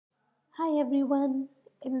Hi everyone.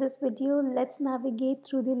 In this video, let's navigate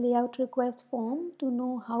through the layout request form to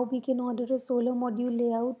know how we can order a solar module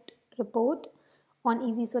layout report on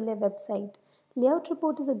Easy Solar website. Layout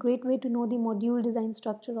report is a great way to know the module design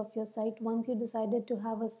structure of your site. Once you decided to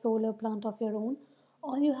have a solar plant of your own,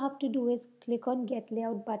 all you have to do is click on Get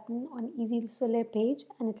Layout button on Easy Solar page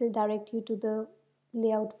and it will direct you to the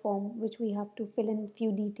layout form which we have to fill in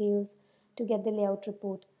few details to get the layout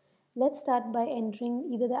report. Let's start by entering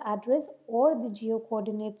either the address or the geo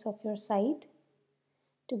coordinates of your site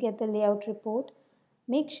to get the layout report.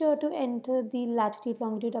 Make sure to enter the latitude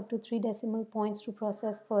longitude up to 3 decimal points to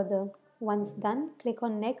process further. Once done, click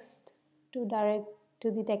on next to direct to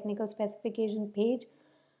the technical specification page.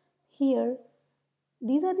 Here,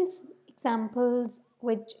 these are the examples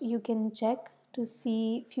which you can check to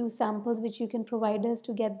see few samples which you can provide us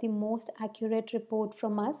to get the most accurate report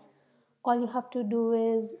from us. All you have to do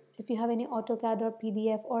is, if you have any AutoCAD or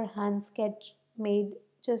PDF or hand sketch made,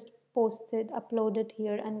 just post it, upload it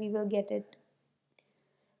here and we will get it.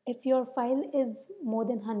 If your file is more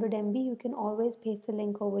than 100 MB, you can always paste the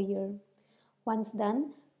link over here. Once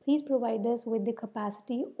done, please provide us with the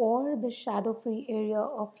capacity or the shadow-free area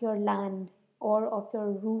of your land or of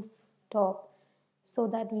your rooftop so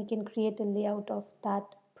that we can create a layout of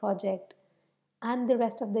that project and the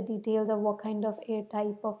rest of the details of what kind of air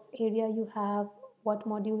type of area you have, what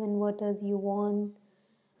module inverters you want.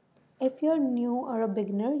 If you're new or a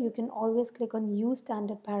beginner, you can always click on Use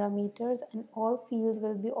Standard Parameters and all fields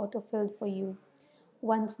will be auto-filled for you.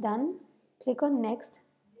 Once done, click on Next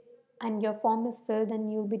and your form is filled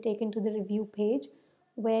and you'll be taken to the review page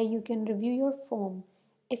where you can review your form.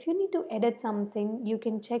 If you need to edit something, you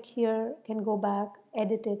can check here, can go back,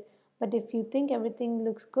 edit it. But if you think everything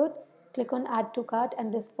looks good, click on Add to Cart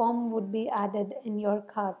and this form would be added in your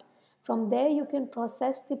cart. From there, you can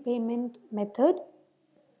process the payment method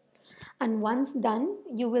and once done,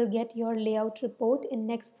 you will get your layout report in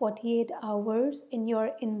next 48 hours in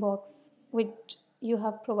your inbox, which you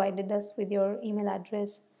have provided us with your email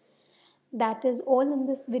address. That is all in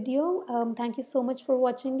this video. Thank you so much for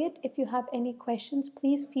watching it. If you have any questions,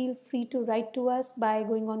 please feel free to write to us by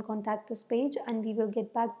going on Contact Us page and we will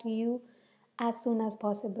get back to you as soon as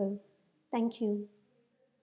possible. Thank you.